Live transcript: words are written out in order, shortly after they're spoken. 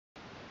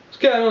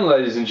Going on,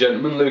 ladies and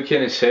gentlemen, Luke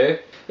Innes here.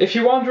 If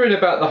you're wondering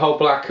about the whole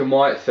black and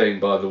white thing,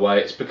 by the way,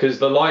 it's because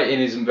the lighting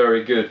isn't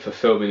very good for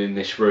filming in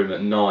this room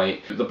at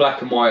night. The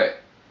black and white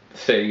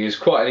thing is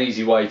quite an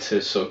easy way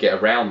to sort of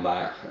get around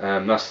that.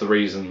 That's the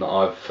reason that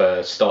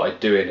I've started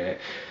doing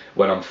it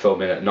when I'm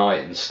filming at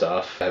night and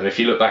stuff. If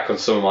you look back on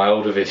some of my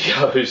older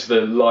videos,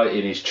 the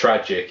lighting is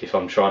tragic if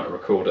I'm trying to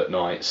record at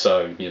night.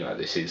 So, you know,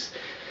 this is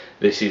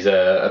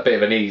a bit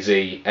of an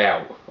easy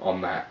out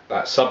on that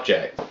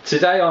subject.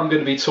 Today I'm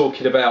going to be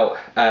talking about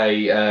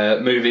a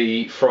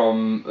movie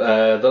from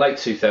the late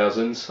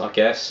 2000s, I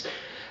guess.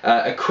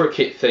 A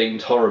cricket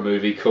themed horror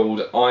movie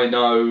called I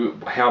Know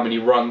How Many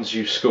Runs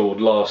You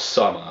Scored Last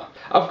Summer.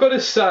 I've got to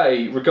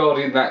say,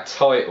 regarding that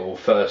title,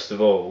 first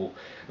of all,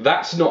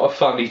 that's not a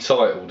funny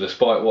title,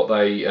 despite what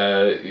they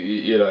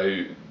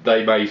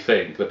may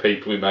think, the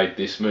people who made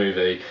this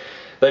movie.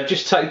 They've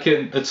just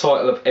taken the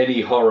title of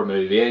any horror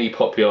movie, any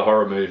popular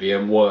horror movie,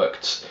 and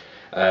worked,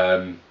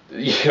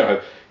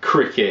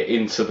 cricket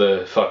into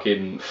the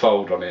fucking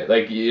fold on it.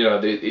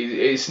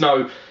 It's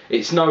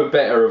no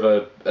better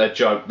of a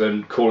joke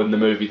than calling the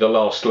movie The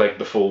Last Leg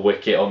Before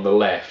Wicket on the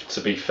left,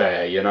 to be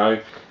fair, you know.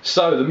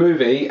 So the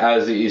movie,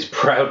 as it is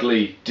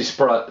proudly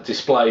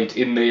displayed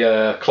in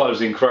the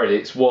closing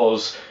credits,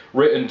 was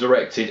written,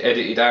 directed,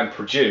 edited and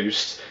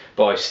produced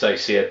by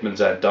Stacey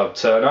Edmonds and Doug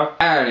Turner,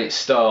 and it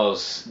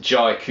stars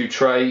Jai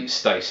Coutray,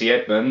 Stacey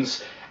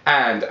Edmonds,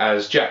 and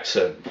Az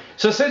Jackson.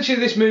 So essentially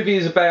this movie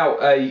is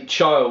about a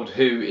child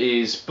who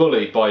is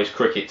bullied by his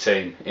cricket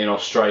team in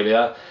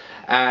Australia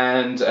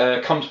and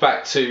comes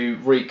back to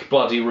wreak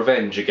bloody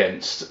revenge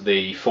against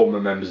the former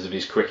members of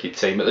his cricket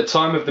team. At the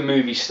time of the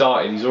movie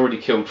starting, he's already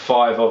killed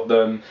 5 of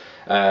them.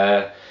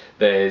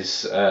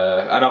 There's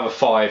another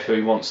 5 who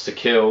he wants to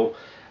kill.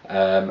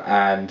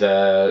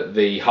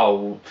 The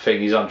whole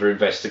thing is under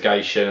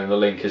investigation and the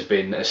link has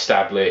been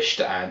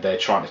established and they're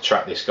trying to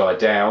track this guy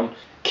down.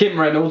 Kim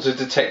Reynolds, a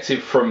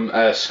detective from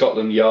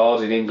Scotland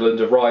Yard in England,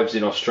 arrives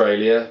in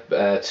Australia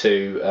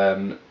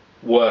to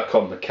work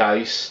on the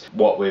case,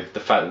 what with the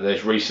fact that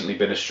there's recently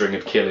been a string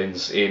of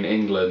killings in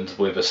England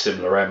with a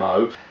similar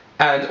MO.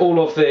 And all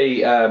of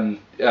the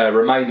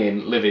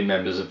remaining living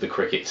members of the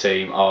cricket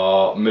team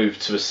are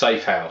moved to a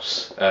safe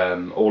house,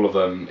 all of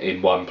them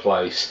in one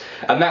place.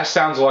 And that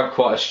sounds like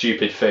quite a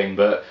stupid thing,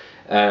 but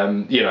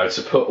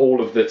to put all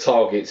of the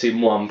targets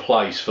in one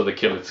place for the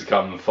killer to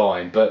come and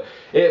find. But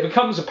it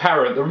becomes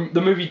apparent,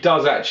 the movie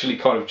does actually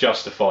kind of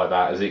justify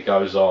that as it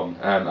goes on,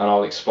 and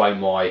I'll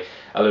explain why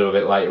a little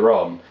bit later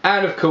on.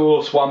 And of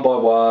course, one by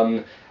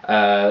one,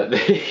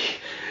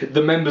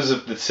 the members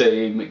of the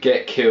team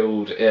get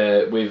killed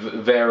with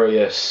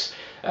various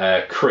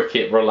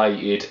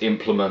cricket-related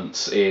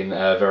implements in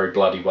very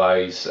bloody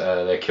ways.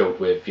 They're killed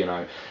with,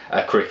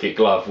 a cricket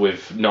glove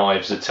with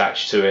knives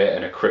attached to it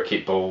and a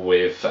cricket ball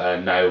with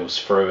nails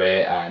through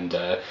it and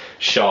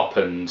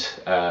sharpened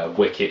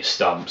wicket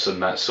stumps and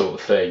that sort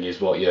of thing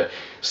is what you're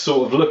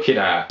sort of looking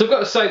at. So I've got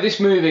to say, this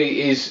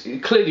movie is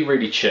clearly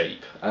really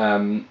cheap,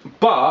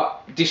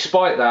 but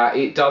despite that,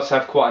 it does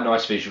have quite a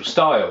nice visual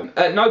style.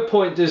 At no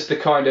point does the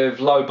kind of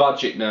low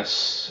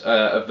budgetness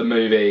of the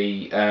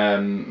movie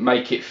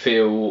make it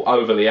feel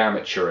overly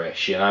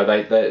amateurish.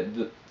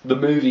 The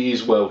movie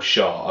is well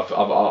shot.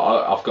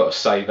 I've got to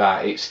say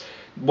that it's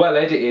well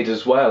edited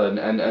as well,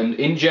 and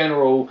in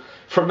general,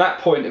 from that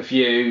point of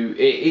view, it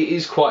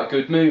is quite a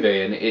good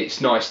movie, and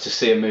it's nice to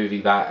see a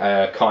movie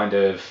that kind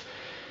of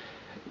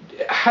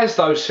has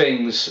those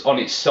things on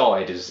its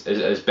side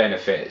as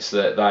benefits,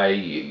 that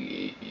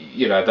they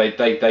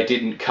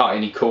didn't cut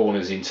any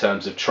corners in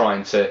terms of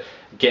trying to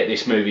get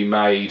this movie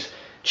made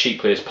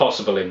cheaply as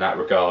possible in that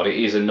regard. It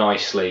is a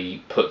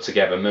nicely put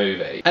together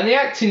movie, and the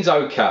acting's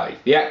okay.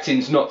 The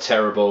acting's not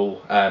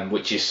terrible,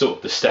 which is sort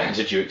of the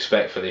standard you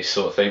expect for this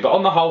sort of thing, but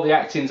on the whole the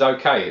acting's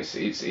okay.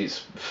 It's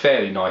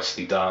fairly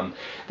nicely done.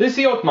 There's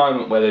the odd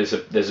moment where there's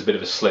a bit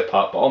of a slip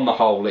up, but on the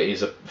whole it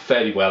is a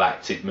fairly well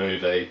acted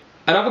movie.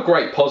 Another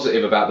great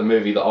positive about the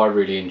movie that I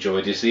really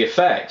enjoyed is the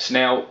effects.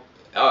 Now,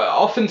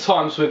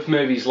 oftentimes with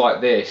movies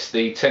like this,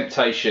 the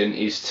temptation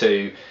is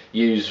to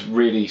use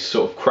really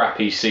sort of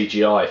crappy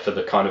CGI for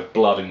the kind of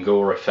blood and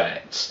gore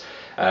effects,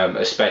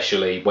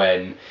 especially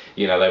when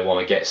they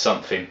want to get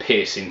something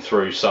piercing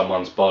through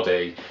someone's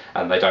body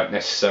and they don't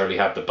necessarily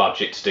have the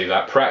budget to do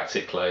that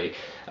practically.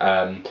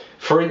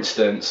 For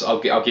instance,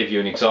 I'll give you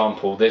an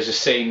example. There's a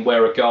scene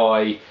where a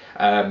guy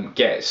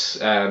gets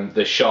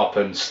the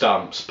sharpened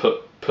stumps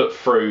put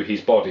through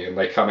his body and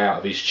they come out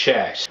of his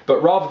chest,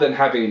 but rather than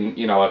having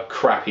a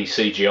crappy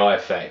CGI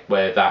effect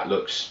where that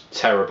looks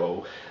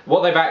terrible,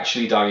 what they've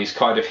actually done is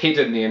kind of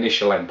hidden the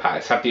initial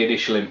impact, have the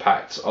initial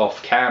impact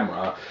off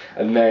camera,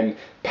 and then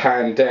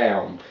pan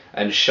down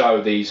and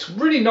show these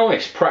really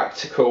nice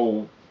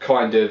practical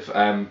kind of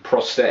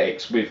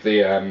prosthetics with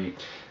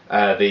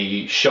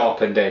the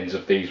sharpened ends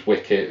of these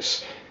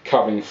wickets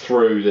coming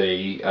through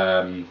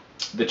the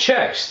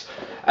chest.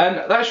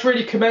 And that's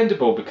really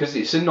commendable because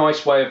it's a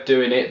nice way of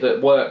doing it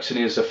that works and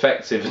is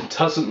effective and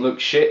doesn't look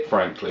shit,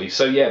 frankly.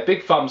 So yeah,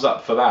 big thumbs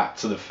up for that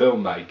to the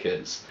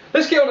filmmakers.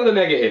 Let's get on to the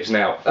negatives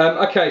now.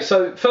 Okay,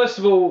 so first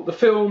of all, the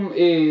film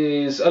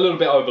is a little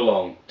bit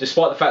overlong,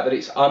 despite the fact that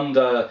it's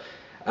under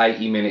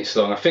 80 minutes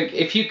long. I think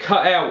if you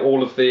cut out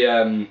all of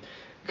the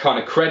kind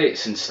of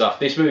credits and stuff,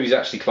 this movie's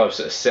actually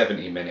closer to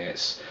 70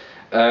 minutes.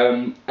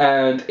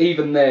 And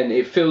even then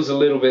it feels a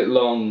little bit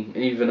long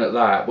even at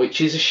that,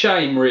 which is a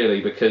shame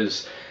really,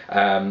 because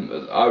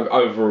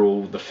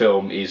overall the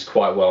film is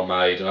quite well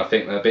made, and I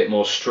think that a bit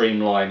more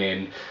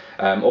streamlining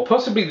or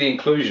possibly the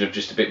inclusion of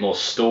just a bit more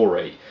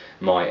story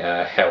might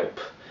help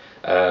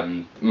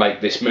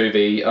make this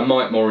movie a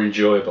mite more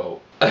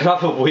enjoyable.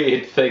 Another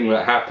weird thing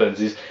that happens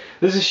is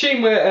there's a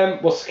scene where,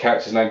 what's the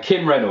character's name?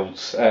 Kim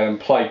Reynolds,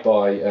 played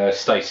by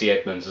Stacey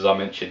Edmonds, as I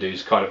mentioned,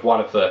 who's kind of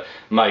one of the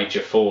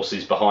major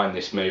forces behind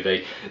this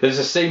movie. There's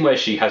a scene where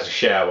she has a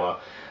shower,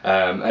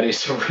 and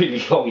it's a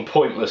really long,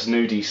 pointless,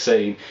 nudie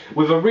scene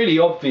with a really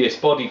obvious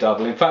body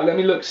double. In fact, let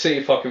me see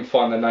if I can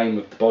find the name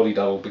of the body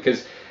double,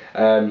 because,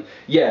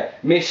 yeah,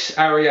 Miss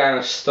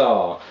Ariana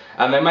Starr.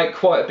 And they make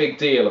quite a big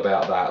deal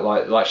about that,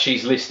 like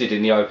she's listed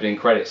in the opening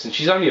credits, and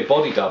she's only a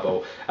body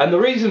double. And the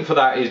reason for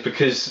that is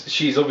because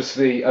she's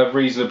obviously a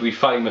reasonably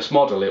famous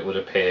model, it would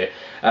appear.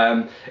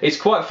 It's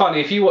quite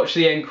funny, if you watch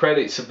the end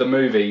credits of the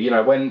movie, you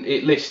know, when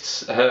it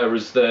lists her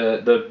as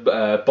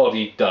the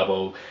body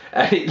double,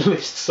 and it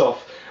lists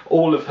off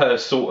all of her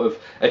sort of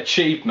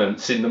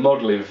achievements in the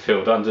modelling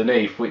field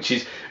underneath, which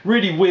is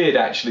really weird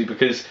actually,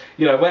 because,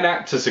 you know, when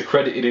actors are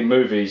credited in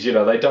movies, you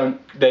know, they don't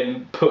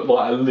then put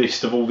like a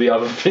list of all the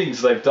other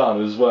things they've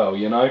done as well,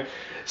 you know.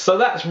 So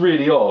that's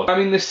really odd. I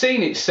mean, the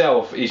scene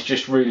itself is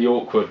just really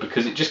awkward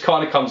because it just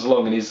kind of comes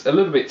along and is a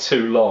little bit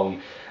too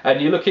long.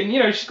 And you're looking,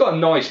 you know, she's got a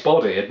nice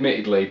body,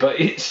 admittedly, but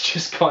it's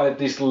just kind of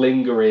this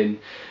lingering,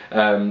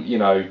 you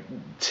know,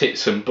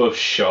 tits and bush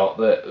shot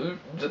that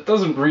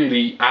doesn't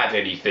really add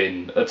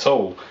anything at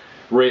all,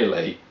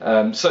 really.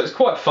 So it's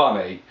quite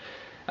funny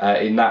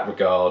in that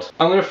regard.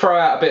 I'm going to throw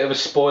out a bit of a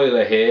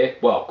spoiler here,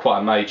 well, quite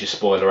a major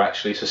spoiler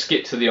actually, so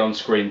skip to the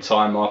on-screen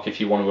time mark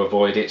if you want to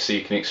avoid it so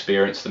you can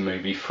experience the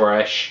movie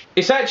fresh.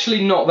 It's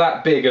actually not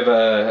that big of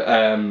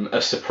a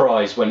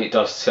surprise when it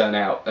does turn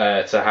out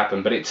to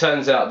happen, but it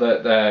turns out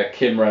that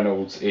Kim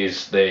Reynolds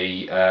is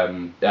the,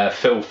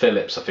 Phil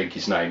Phillips I think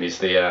his name is,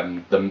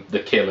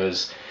 the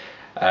killer's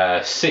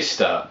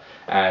sister,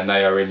 and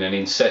they are in an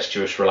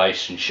incestuous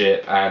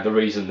relationship, and the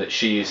reason that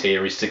she is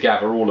here is to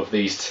gather all of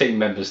these team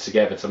members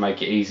together to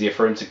make it easier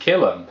for him to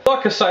kill them.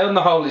 Like I say, on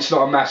the whole it's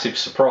not a massive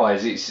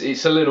surprise,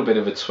 it's a little bit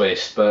of a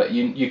twist, but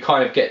you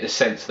kind of get the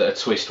sense that a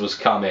twist was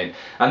coming,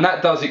 and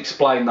that does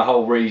explain the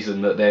whole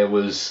reason that there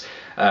was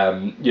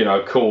you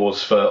know,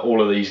 cause for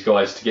all of these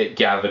guys to get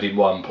gathered in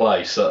one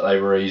place so that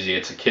they were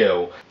easier to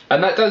kill.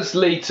 And that does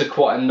lead to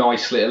quite a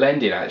nice little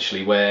ending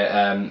actually,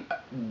 where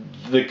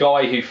the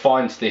guy who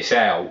finds this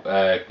out,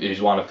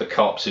 who's one of the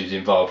cops who's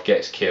involved,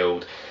 gets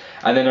killed,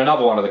 and then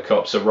another one of the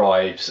cops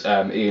arrives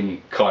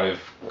in kind of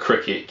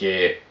cricket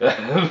gear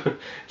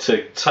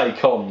to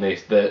take on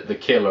the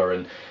killer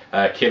and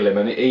kill him,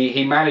 and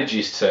he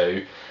manages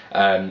to,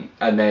 and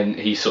then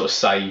he sort of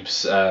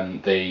saves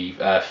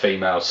the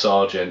female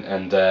sergeant,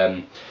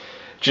 and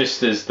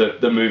just as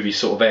the movie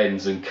sort of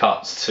ends and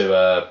cuts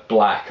to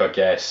black, I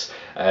guess,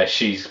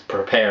 she's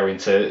preparing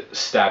to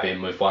stab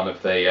him with one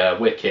of the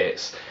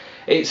wickets.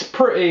 It's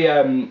pretty.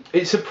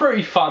 It's a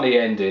pretty funny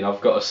ending,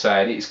 I've got to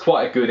say, and it's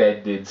quite a good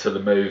ending to the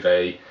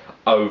movie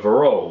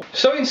overall.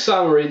 So in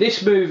summary,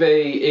 this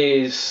movie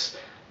is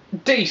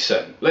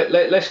decent.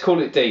 Let's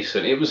call it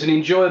decent. It was an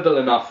enjoyable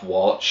enough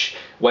watch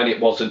when it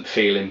wasn't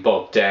feeling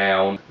bogged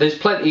down. There's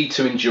plenty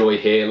to enjoy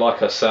here.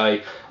 Like I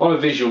say, on a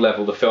visual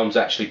level the film's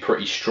actually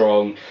pretty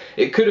strong.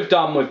 It could have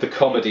done with the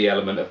comedy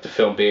element of the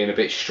film being a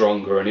bit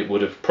stronger, and it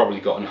would have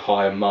probably gotten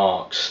higher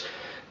marks.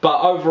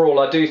 But overall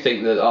I do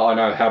think that I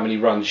Know How Many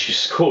Runs You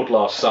Scored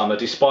Last Summer,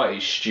 despite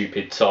its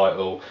stupid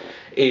title,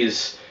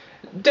 is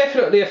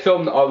definitely a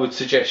film that I would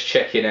suggest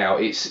checking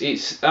out.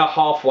 It's a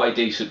halfway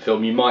decent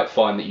film. You might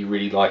find that you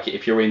really like it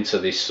if you're into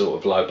this sort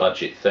of low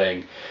budget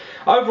thing.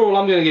 Overall,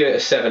 I'm going to give it a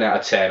 7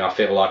 out of 10. I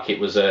feel like it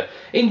was a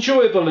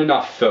enjoyable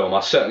enough film. I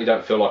certainly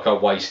don't feel like I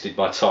wasted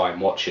my time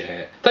watching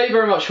it. Thank you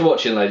very much for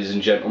watching, ladies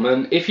and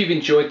gentlemen. If you've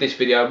enjoyed this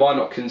video, why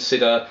not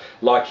consider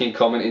liking,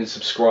 commenting,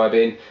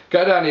 subscribing.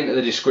 Go down into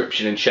the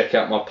description and check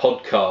out my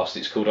podcast.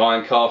 It's called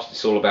Ironcast.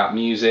 It's all about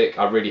music.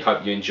 I really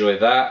hope you enjoy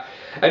that.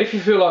 And if you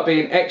feel like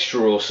being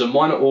extra awesome,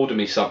 why not order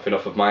me something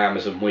off of my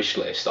Amazon wish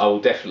list? I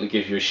will definitely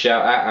give you a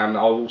shout out, and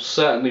I will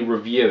certainly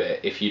review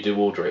it if you do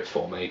order it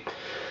for me.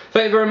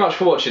 Thank you very much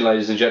for watching,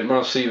 ladies and gentlemen.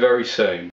 I'll see you very soon.